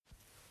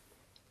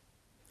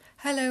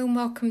Hello and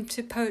welcome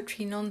to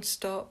Poetry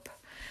Non-Stop.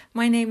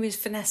 My name is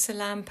Vanessa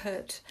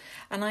Lampert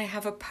and I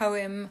have a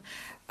poem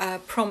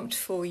prompt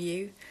for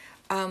you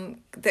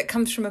that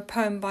comes from a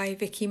poem by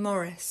Vicky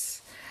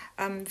Morris.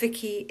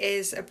 Vicky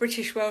is a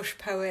British Welsh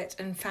poet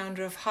and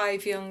founder of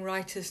Hive Young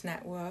Writers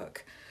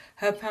Network.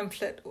 Her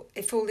pamphlet,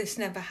 If All This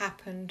Never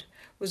Happened,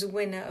 was a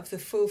winner of the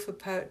Fool for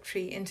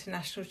Poetry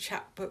International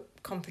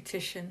Chapbook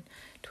Competition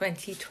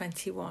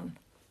 2021.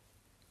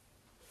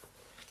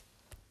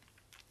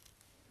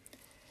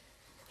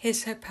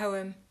 Here's her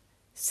poem,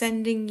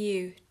 Sending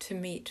You to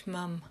Meet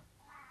Mum.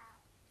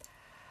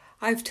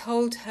 I've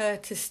told her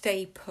to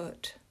stay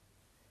put,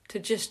 to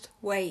just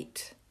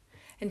wait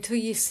until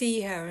you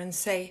see her and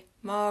say,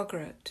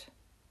 Margaret.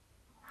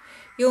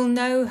 You'll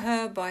know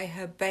her by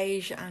her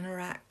beige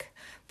anorak,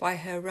 by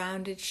her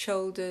rounded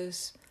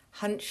shoulders,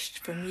 hunched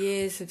from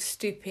years of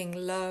stooping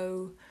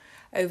low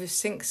over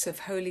sinks of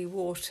holy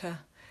water,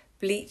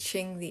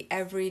 bleaching the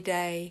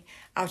everyday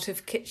out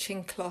of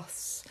kitchen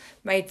cloths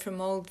made from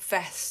old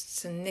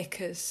vests and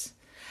knickers,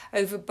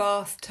 over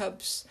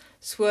bathtubs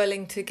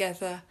swirling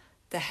together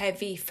the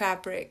heavy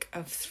fabric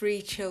of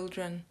 3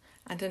 children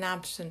and an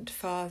absent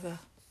father.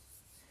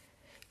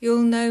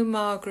 You'll know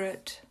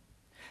Margaret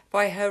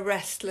by her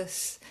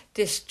restless,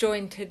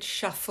 disjointed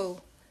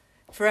shuffle,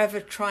 forever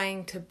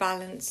trying to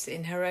balance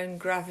in her own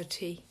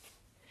gravity.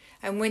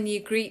 And when you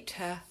greet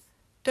her,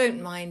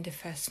 don't mind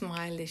if her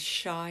smile is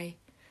shy,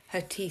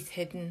 her teeth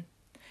hidden.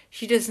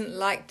 She doesn't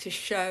like to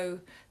show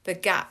the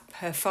gap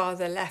her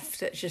father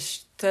left at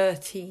just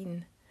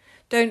 13.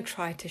 Don't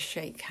try to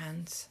shake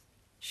hands.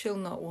 She'll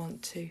not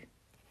want to.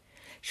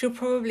 She'll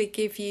probably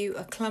give you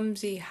a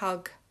clumsy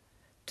hug,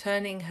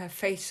 turning her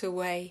face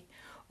away,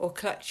 or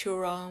clutch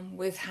your arm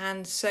with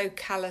hands so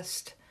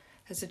calloused.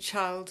 As a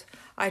child,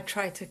 I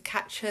tried to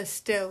catch her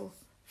still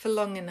for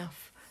long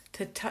enough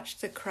to touch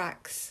the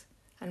cracks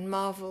and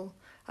marvel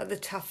at the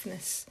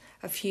toughness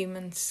of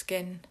human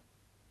skin.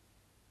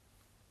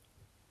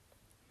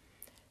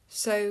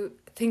 So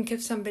think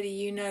of somebody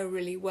you know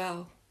really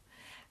well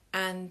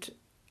and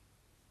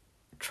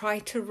try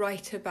to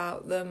write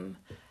about them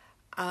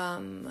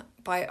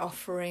by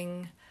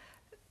offering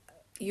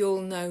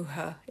you'll know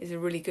her is a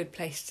really good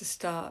place to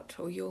start,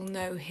 or you'll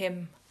know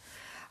him.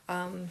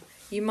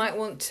 You might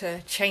want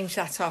to change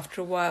that after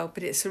a while,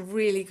 but it's a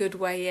really good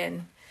way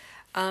in.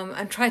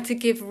 And try to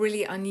give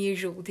really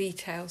unusual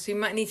details. You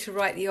might need to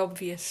write the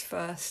obvious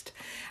first,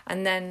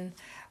 and then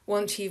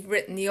once you've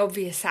written the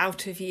obvious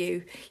out of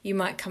you, you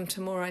might come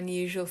to more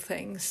unusual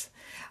things.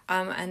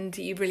 And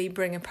you really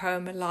bring a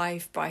poem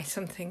alive by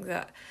something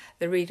that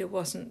the reader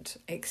wasn't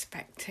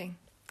expecting.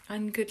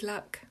 And good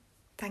luck.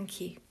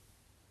 Thank you.